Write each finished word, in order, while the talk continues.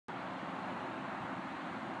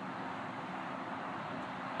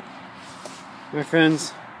My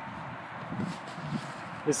friends,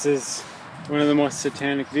 this is one of the most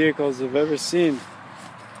satanic vehicles I've ever seen.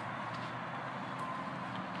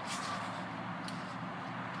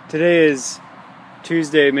 Today is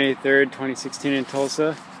Tuesday, May 3rd, 2016 in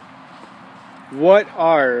Tulsa. What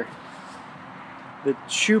are the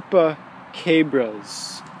chupacabras?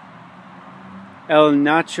 El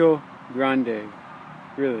Nacho Grande.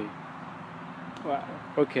 Really? Wow.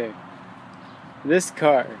 Okay. This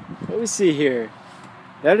car, what we see here,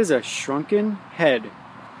 that is a shrunken head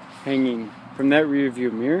hanging from that rear view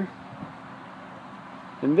mirror.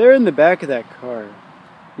 And there in the back of that car,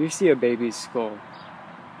 you see a baby's skull.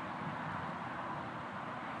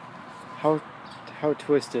 How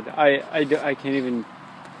twisted. I can't even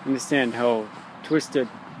understand how twisted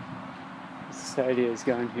society has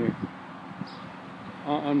gone here.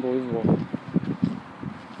 Unbelievable.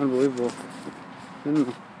 Unbelievable.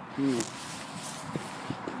 No.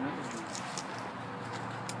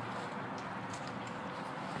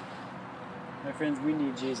 My friends, we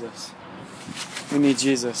need Jesus. We need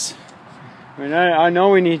Jesus. I mean, I know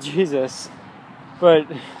we need Jesus, but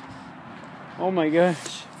oh my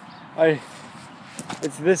gosh,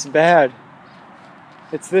 it's this bad.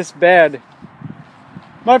 It's this bad.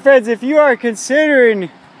 My friends, if you are considering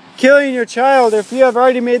killing your child, or if you have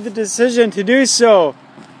already made the decision to do so,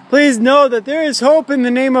 please know that there is hope in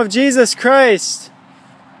the name of Jesus Christ.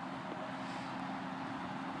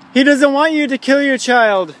 He doesn't want you to kill your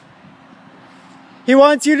child. He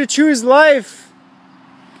wants you to choose life.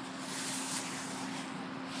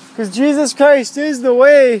 Because Jesus Christ is the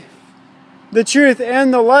way, the truth,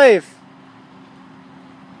 and the life.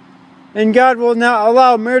 And God will not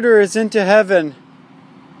allow murderers into heaven.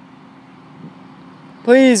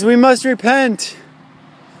 Please, we must repent.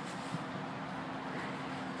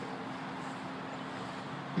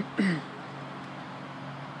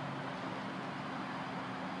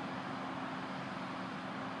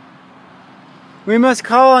 We must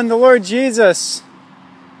call on the Lord Jesus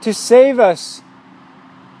to save us.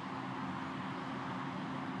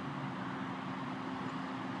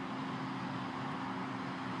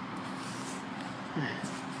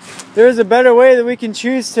 There is a better way that we can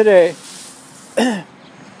choose today.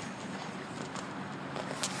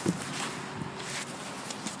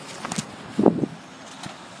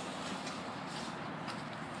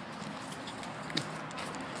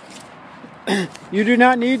 You do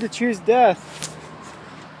not need to choose death.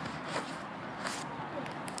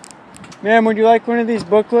 Ma'am, would you like one of these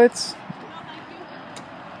booklets?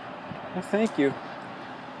 No, thank you.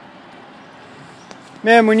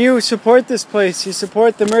 Ma'am, when you support this place, you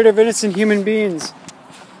support the murder of innocent human beings.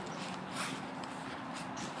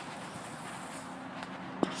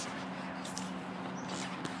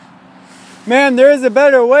 Ma'am, there is a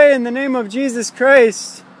better way in the name of Jesus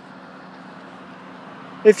Christ.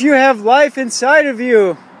 If you have life inside of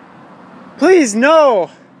you, please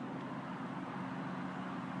know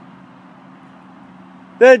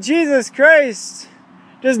that Jesus Christ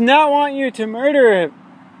does not want you to murder him.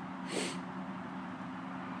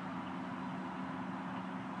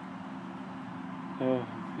 Oh,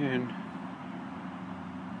 man.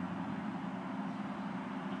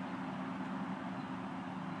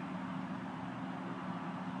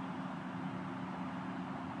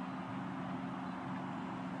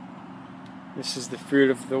 This is the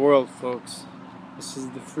fruit of the world, folks. This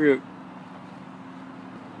is the fruit.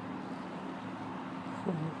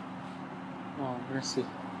 Oh, mercy.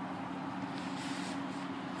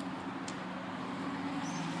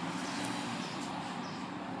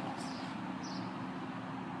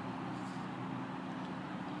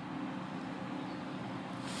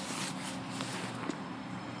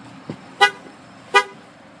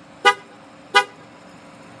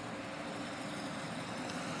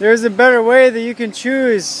 There's a better way that you can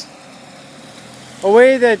choose. A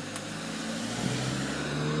way that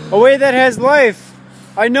has life.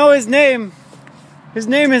 I know his name. His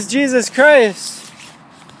name is Jesus Christ.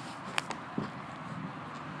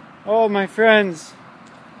 Oh, my friends.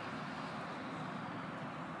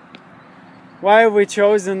 Why have we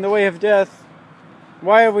chosen the way of death?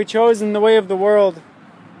 Why have we chosen the way of the world?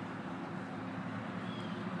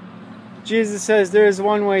 Jesus says there is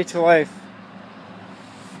one way to life.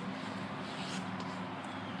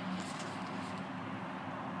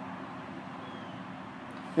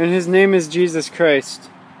 And his name is Jesus Christ.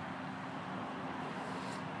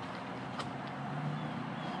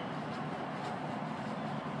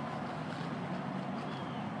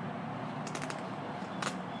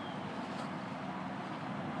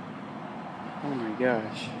 Oh my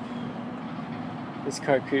gosh. This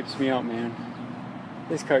car creeps me out, man.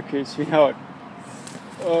 This car creeps me out.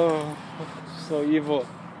 Oh, so evil.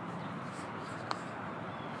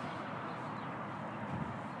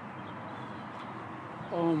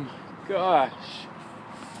 Oh my gosh.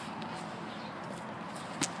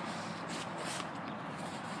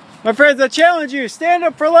 My friends, I challenge you, stand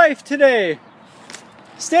up for life today.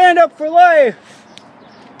 Stand up for life.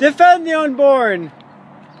 Defend the unborn.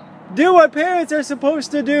 Do what parents are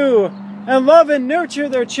supposed to do and love and nurture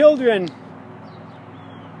their children.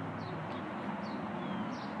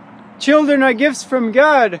 Children are gifts from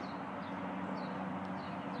God.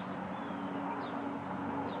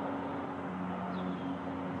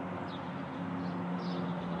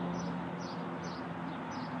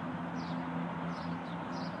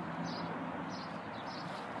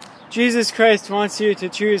 Jesus Christ wants you to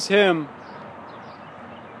choose Him,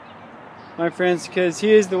 my friends, because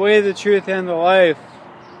He is the way, the truth, and the life.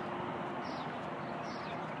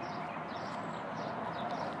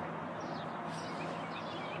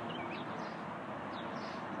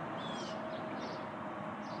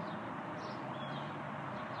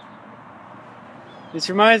 This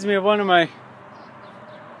reminds me of one of my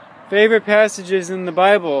favorite passages in the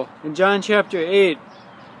Bible, in John chapter 8.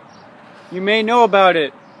 You may know about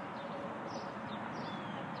it.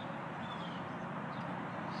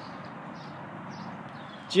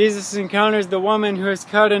 Jesus encounters the woman who is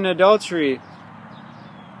caught in adultery.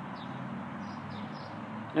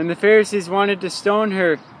 And the Pharisees wanted to stone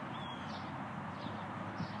her.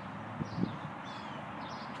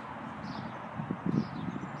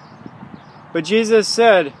 But Jesus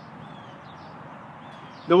said,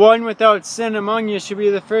 "The one without sin among you should be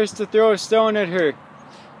the first to throw a stone at her."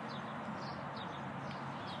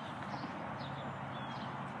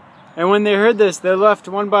 And when they heard this, they left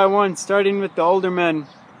one by one, starting with the older men.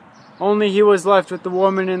 Only he was left with the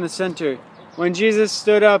woman in the center. When Jesus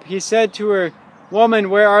stood up, he said to her, "Woman,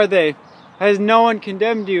 where are they? Has no one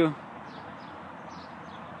condemned you?"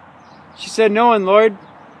 She said, "No one, Lord."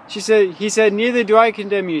 He said, "Neither do I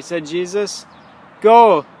condemn you," said Jesus.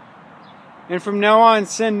 "Go, and from now on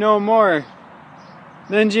sin no more."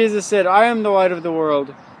 Then Jesus said, "I am the light of the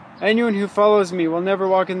world. Anyone who follows me will never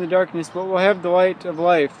walk in the darkness, but will have the light of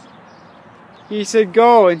life." He said,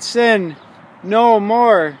 "Go and sin no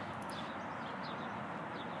more."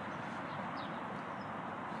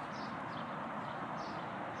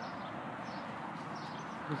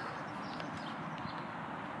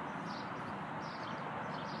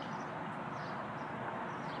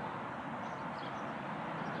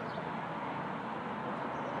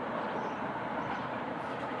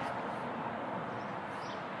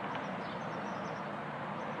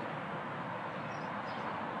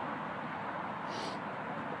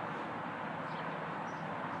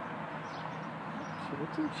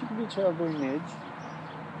 She could be childbearing age.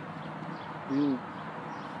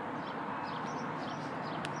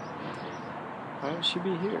 Why would she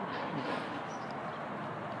be here?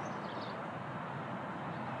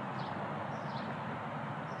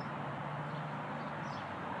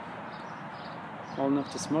 Old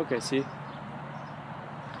enough to smoke, I see.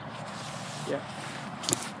 Yeah.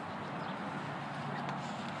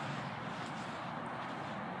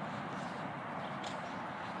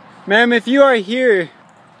 Ma'am, if you are here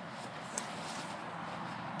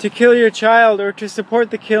to kill your child or to support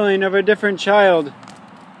the killing of a different child,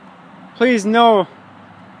 please know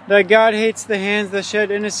that God hates the hands that shed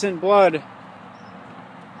innocent blood.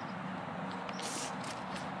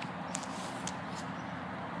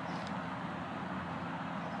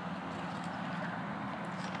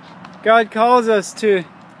 God calls us to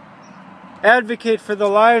advocate for the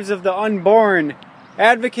lives of the unborn,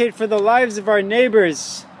 advocate for the lives of our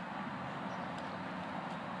neighbors.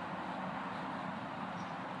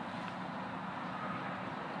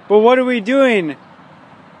 But what are we doing?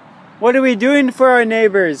 What are we doing for our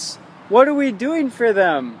neighbors? What are we doing for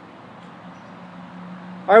them?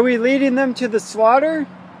 Are we leading them to the slaughter?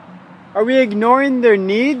 Are we ignoring their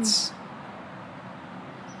needs?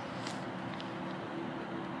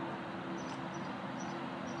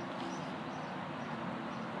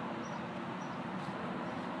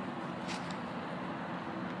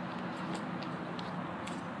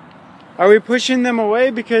 Are we pushing them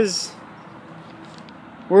away because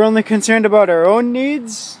we're only concerned about our own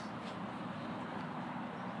needs?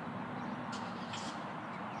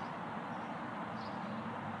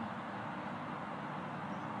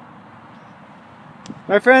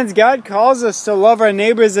 My friends, God calls us to love our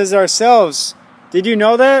neighbors as ourselves. Did you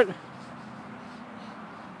know that?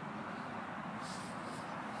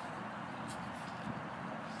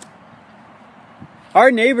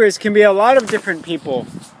 Our neighbors can be a lot of different people.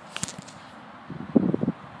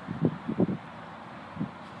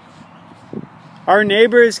 Our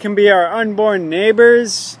neighbors can be our unborn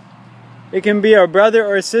neighbors. It can be our brother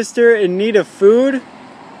or sister in need of food.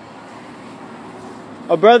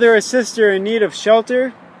 A brother or sister in need of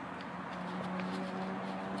shelter.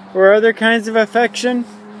 Or other kinds of affection.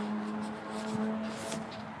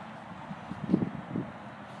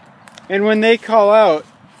 And when they call out,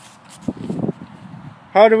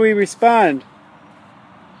 how do we respond?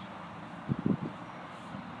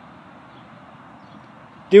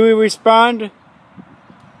 Do we respond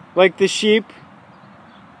like the sheep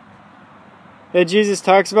that Jesus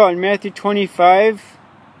talks about in Matthew 25,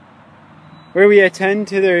 where we attend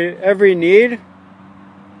to their every need?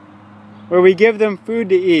 Where we give them food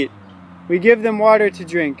to eat, we give them water to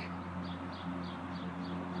drink,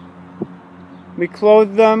 we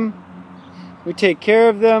clothe them, we take care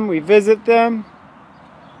of them, we visit them.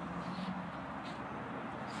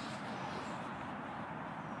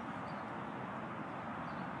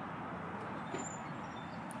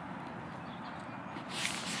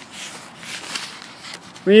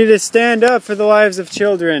 We need to stand up for the lives of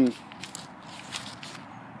children.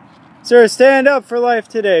 Sir, stand up for life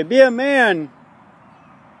today. Be a man.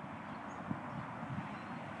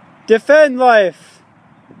 Defend life.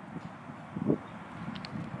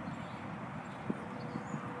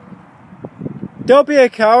 Don't be a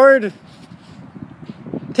coward.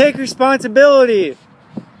 Take responsibility.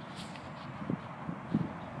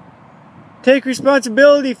 Take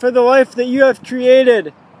responsibility for the life that you have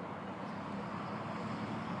created.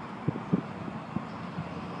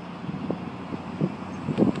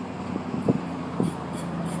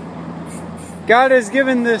 God has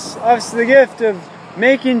given us the gift of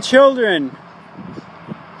making children.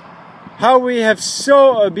 How we have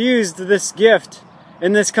so abused this gift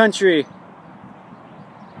in this country.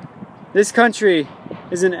 This country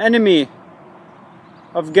is an enemy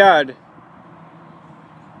of God.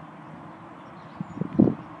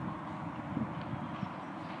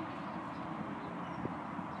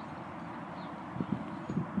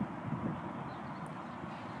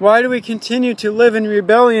 Why do we continue to live in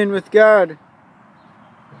rebellion with God?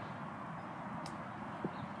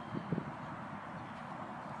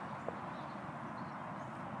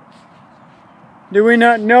 Do we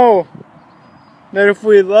not know that if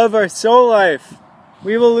we love our soul life,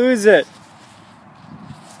 we will lose it?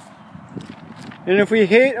 And if we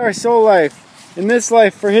hate our soul life in this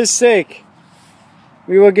life for His sake,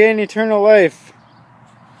 we will gain eternal life.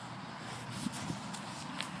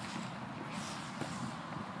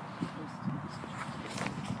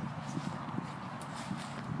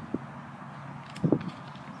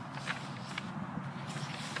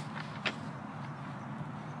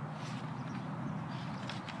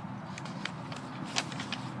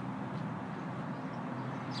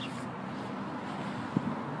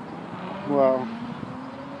 Wow.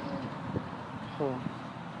 Oh.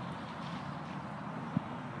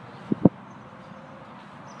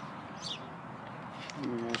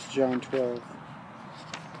 That's John 12.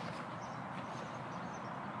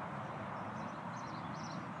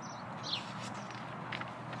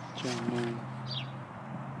 John 9.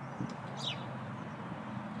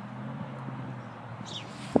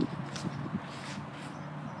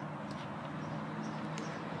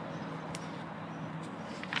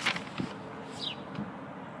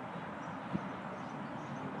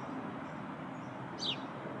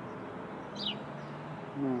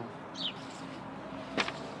 No.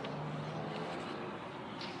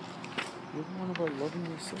 What one about loving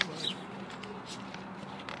your soul?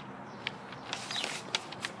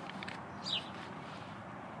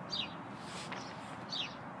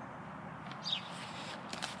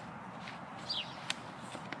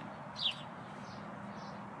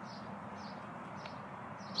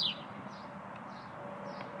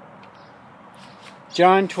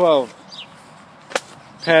 John 12.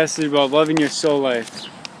 Passage about loving your soul life.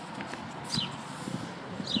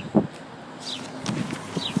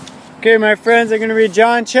 Okay, my friends, I'm going to read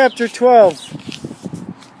John chapter 12.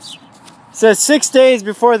 It says, 6 days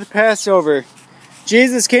before the Passover,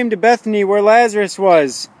 Jesus came to Bethany where Lazarus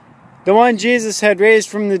was, the one Jesus had raised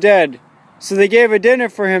from the dead. So they gave a dinner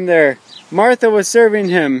for him there. Martha was serving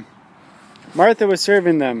them.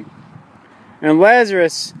 And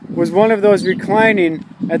Lazarus was one of those reclining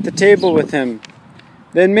at the table with him.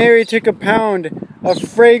 Then Mary took a pound of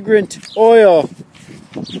fragrant oil,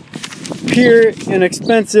 pure and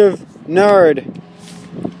expensive nard,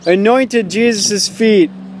 anointed Jesus'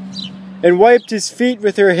 feet, and wiped his feet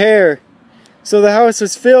with her hair. So the house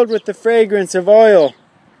was filled with the fragrance of oil.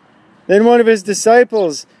 Then one of his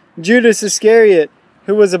disciples, Judas Iscariot,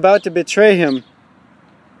 who was about to betray him,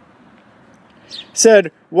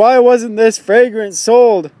 said, "Why wasn't this fragrance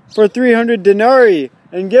sold for 300 denarii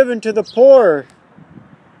and given to the poor?"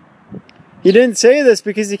 He didn't say this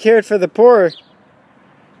because he cared for the poor,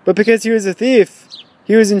 but because he was a thief.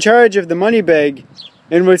 He was in charge of the money bag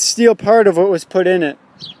and would steal part of what was put in it.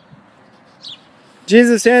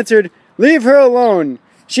 Jesus answered, "Leave her alone.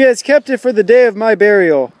 She has kept it for the day of my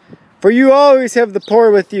burial. For you always have the poor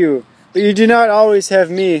with you, but you do not always have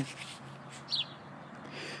me."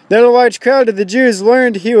 Then a large crowd of the Jews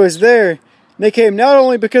learned he was there. They came not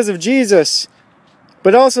only because of Jesus,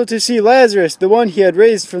 but also to see Lazarus, the one he had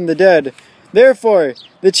raised from the dead. Therefore,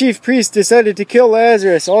 the chief priests decided to kill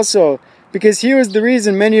Lazarus also, because he was the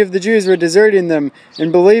reason many of the Jews were deserting them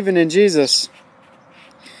and believing in Jesus.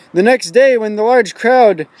 The next day, when the large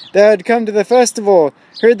crowd that had come to the festival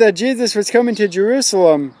heard that Jesus was coming to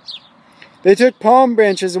Jerusalem, they took palm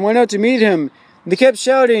branches and went out to meet him. They kept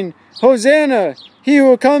shouting, "Hosanna! He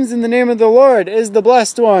who comes in the name of the Lord is the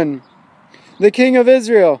blessed one, the King of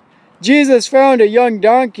Israel." Jesus found a young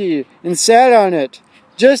donkey and sat on it,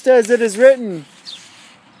 just as it is written,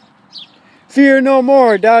 "Fear no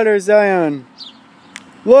more, daughter Zion.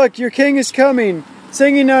 Look, your king is coming,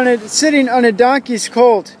 sitting on a donkey's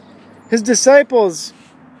colt." His disciples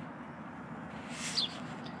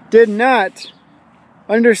did not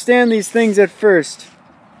understand these things at first.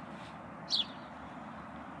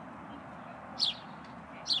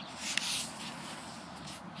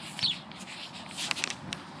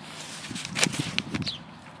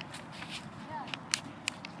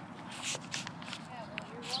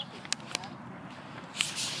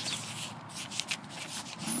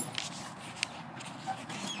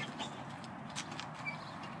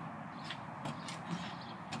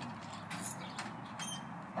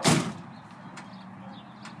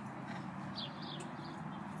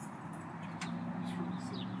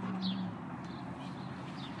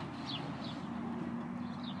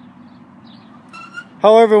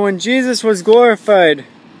 However, when Jesus was glorified,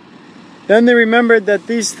 then they remembered that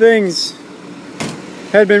these things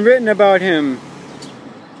had been written about him.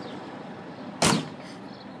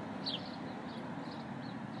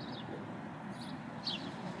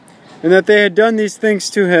 And that they had done these things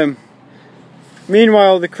to him.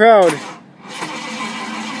 Meanwhile, the crowd,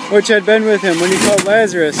 which had been with him when he called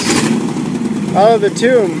Lazarus out of the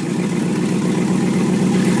tomb,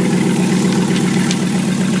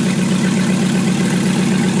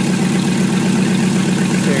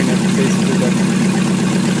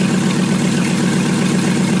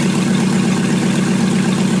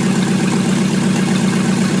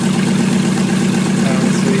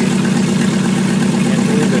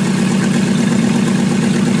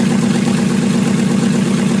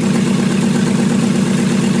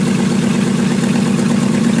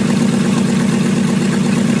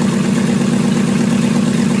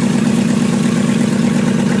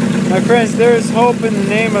 my friends, there is hope in the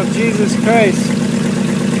name of Jesus Christ.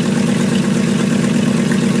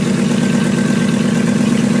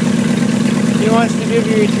 He wants to give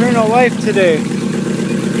you eternal life today.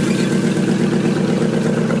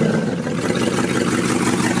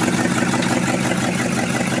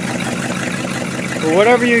 But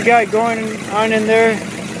whatever you got going on in there,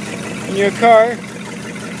 in your car,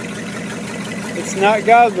 it's not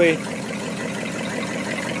godly.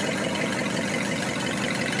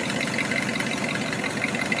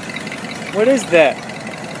 What is that?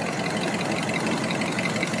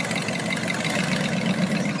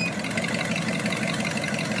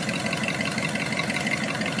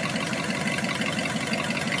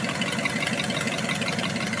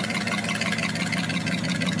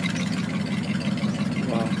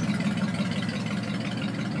 Wow.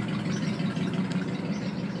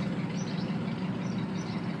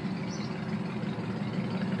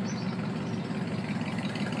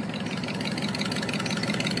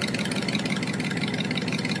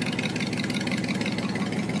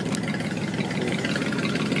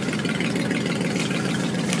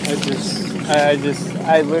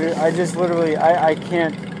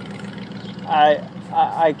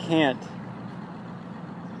 I can't.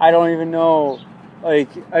 I don't even know, like,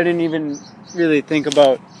 I didn't even really think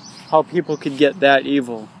about how people could get that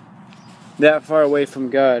evil, that far away from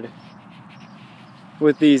God,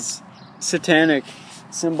 with these satanic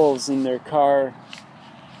symbols in their car.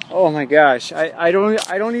 Oh my gosh, I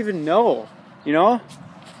don't even know, you know?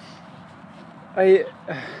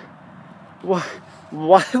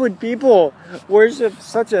 Why would people worship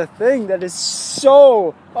such a thing that is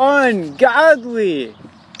so ungodly?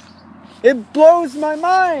 It blows my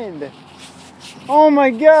mind. Oh my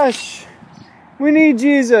gosh. We need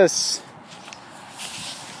Jesus.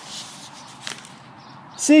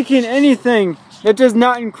 Seeking anything that does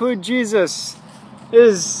not include Jesus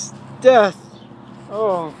is death.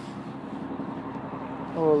 Oh.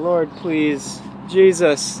 Oh Lord, please.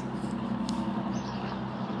 Jesus.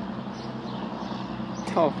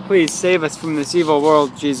 Oh, please save us from this evil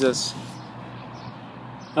world, Jesus.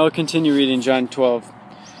 I'll continue reading John 12.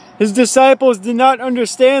 His disciples did not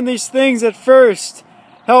understand these things at first.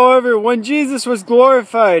 However, when Jesus was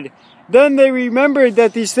glorified, then they remembered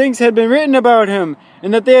that these things had been written about him,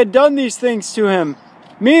 and that they had done these things to him.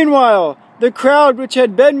 Meanwhile, the crowd which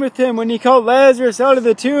had been with him when he called Lazarus out of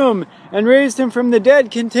the tomb and raised him from the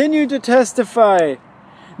dead continued to testify.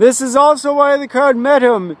 This is also why the crowd met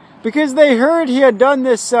him, because they heard he had done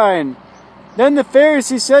this sign. Then the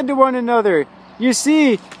Pharisees said to one another, "You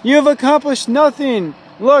see, you have accomplished nothing.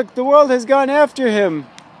 Look, the world has gone after him."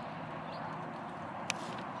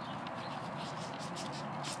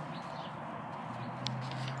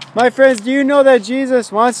 My friends, do you know that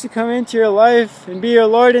Jesus wants to come into your life and be your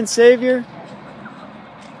Lord and Savior?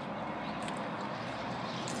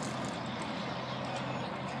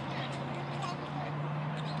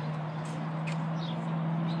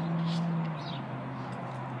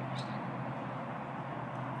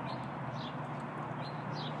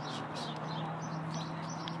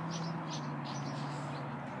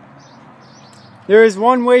 There is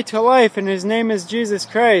one way to life, and his name is Jesus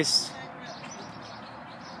Christ.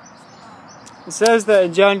 It says that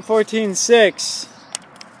in John 14:6.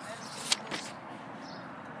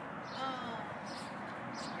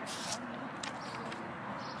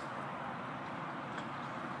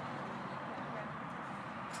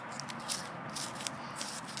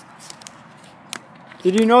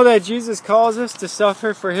 Did you know that Jesus calls us to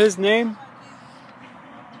suffer for his name?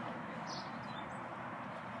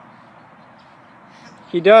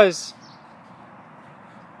 He does.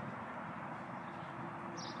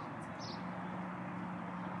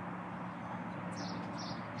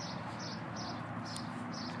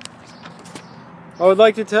 I would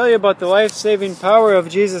like to tell you about the life-saving power of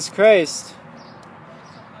Jesus Christ.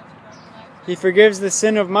 He forgives the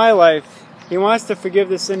sin of my life. He wants to forgive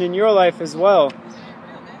the sin in your life as well.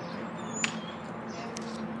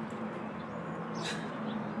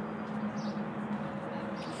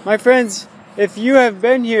 My friends, if you have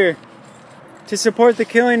been here to support the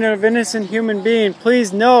killing of an innocent human being,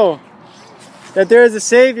 please know that there is a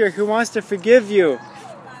Savior who wants to forgive you.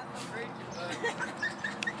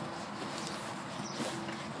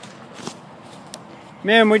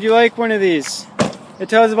 Ma'am, would you like one of these? It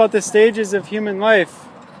tells about the stages of human life.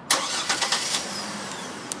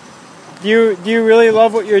 Do you really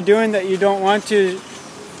love what you're doing that you don't want to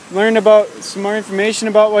learn about some more information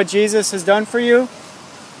about what Jesus has done for you?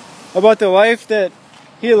 About the life that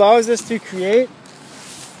he allows us to create?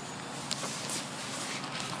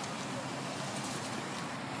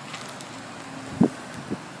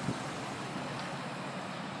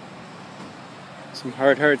 Some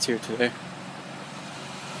hard hearts here today.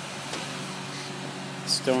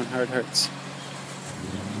 Stone hard hearts.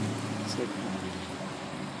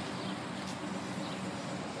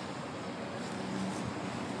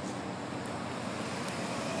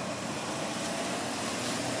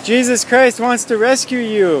 Jesus Christ wants to rescue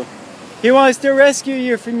you. He wants to rescue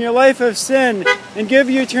you from your life of sin and give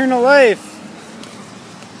you eternal life.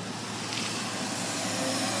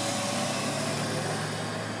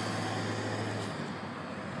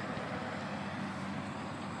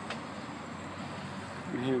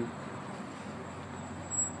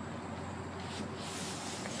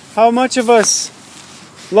 How much of us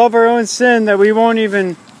love our own sin that we won't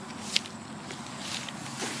even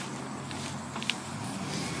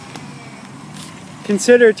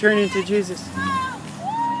consider turning to Jesus?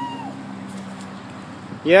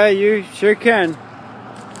 Yeah, you sure can.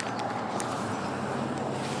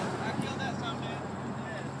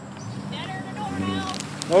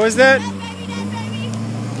 What was that?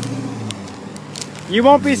 You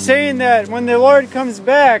won't be saying that when the Lord comes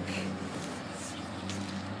back.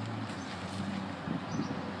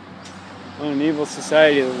 What an evil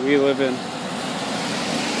society that we live in.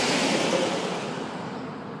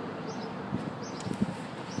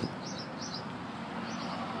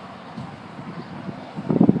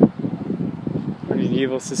 What an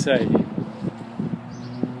evil society.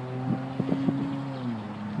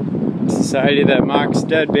 A society that mocks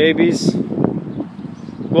dead babies,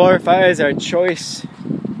 glorifies our choice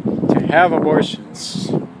to have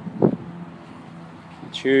abortions,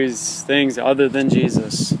 choose things other than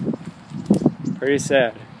Jesus. Pretty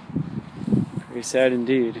sad. Pretty sad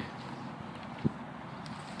indeed.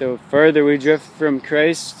 The further we drift from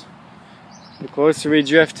Christ, the closer we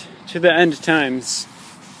drift to the end times.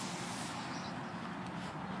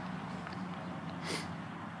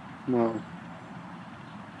 Well,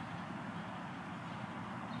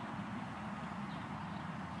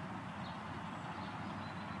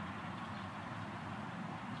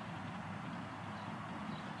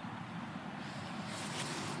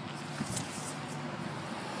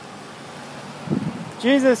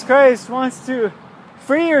 Jesus Christ wants to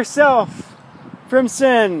free yourself from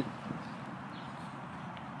sin.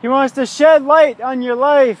 He wants to shed light on your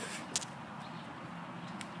life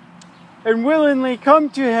and willingly come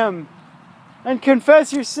to Him and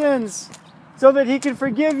confess your sins so that He can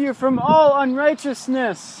forgive you from all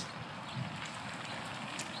unrighteousness.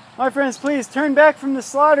 My friends, please turn back from the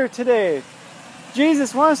slaughter today.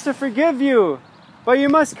 Jesus wants to forgive you, but you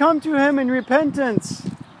must come to Him in repentance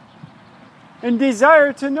and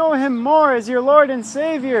desire to know Him more as your Lord and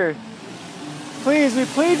Savior. Please, we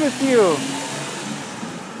plead with you.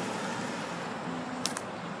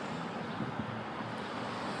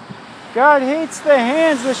 God hates the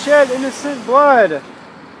hands that shed innocent blood.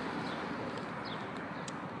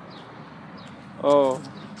 Oh.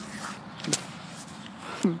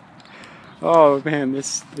 Oh man,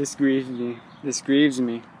 this grieves me. This grieves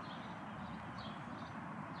me.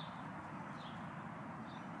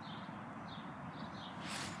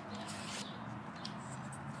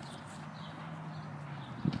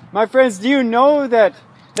 My friends, do you know that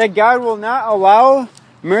God will not allow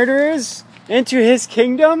murderers into His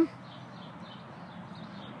kingdom?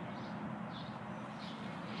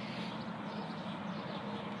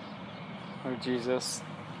 Oh, Jesus.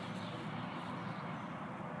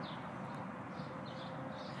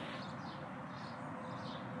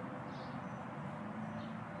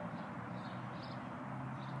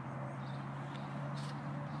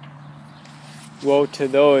 Woe to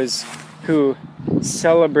those who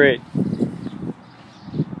celebrate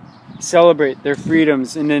their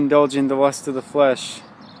freedoms and indulge in the lust of the flesh.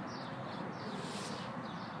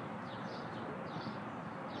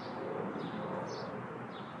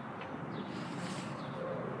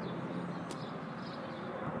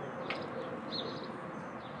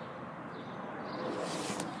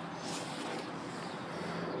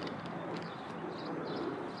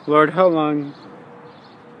 Lord, how long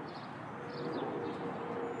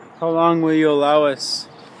will you allow us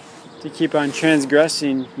to keep on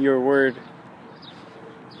transgressing your word?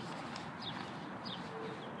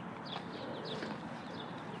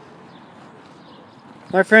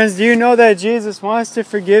 My friends, do you know that Jesus wants to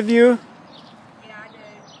forgive you? Yeah, I do.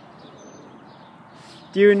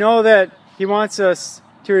 Do you know that He wants us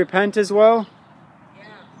to repent as well? Yeah.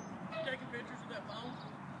 You taking pictures with that phone?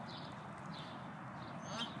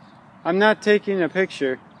 Huh? I'm not taking a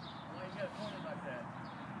picture. Why you got it pointed like that?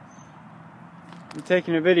 I'm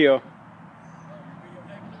taking a video. Oh, you're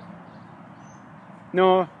videotaping it?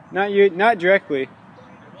 No, not you, not directly.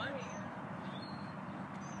 What?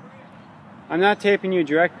 I'm not taping you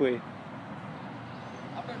directly.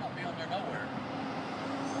 I better not be on there nowhere.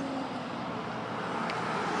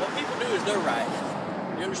 What people do is their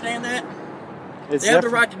right. You understand that? They have the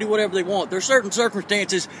right to do whatever they want. There's certain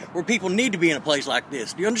circumstances where people need to be in a place like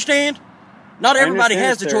this. Do you understand? Not everybody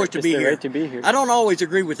has the choice to be here. Right to be here. I don't always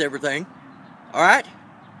agree with everything. All right?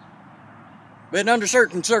 But under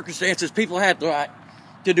certain circumstances, people have the right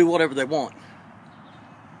to do whatever they want.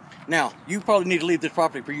 Now, you probably need to leave this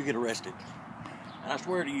property before you get arrested. And I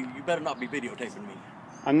swear to you, you better not be videotaping me.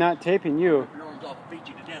 I'm not taping you. Your arms off and beat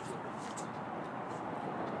you to death with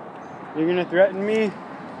it. You're gonna threaten me?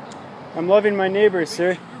 I'm loving my neighbors,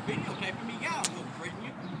 sir. You're videotaping me, yeah, I'm going to threaten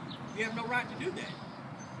you. You have no right to do that.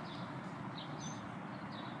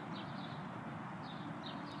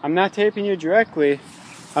 I'm not taping you directly.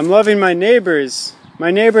 I'm loving my neighbors.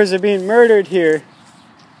 My neighbors are being murdered here.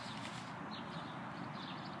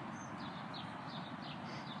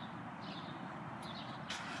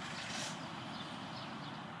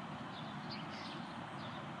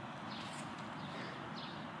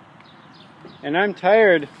 And I'm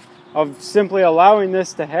tired of simply allowing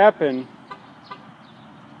this to happen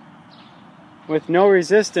with no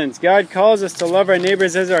resistance. God calls us to love our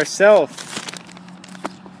neighbors as ourselves.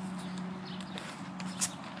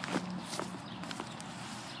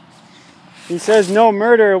 He says no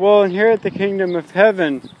murderer will inherit the kingdom of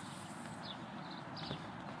heaven.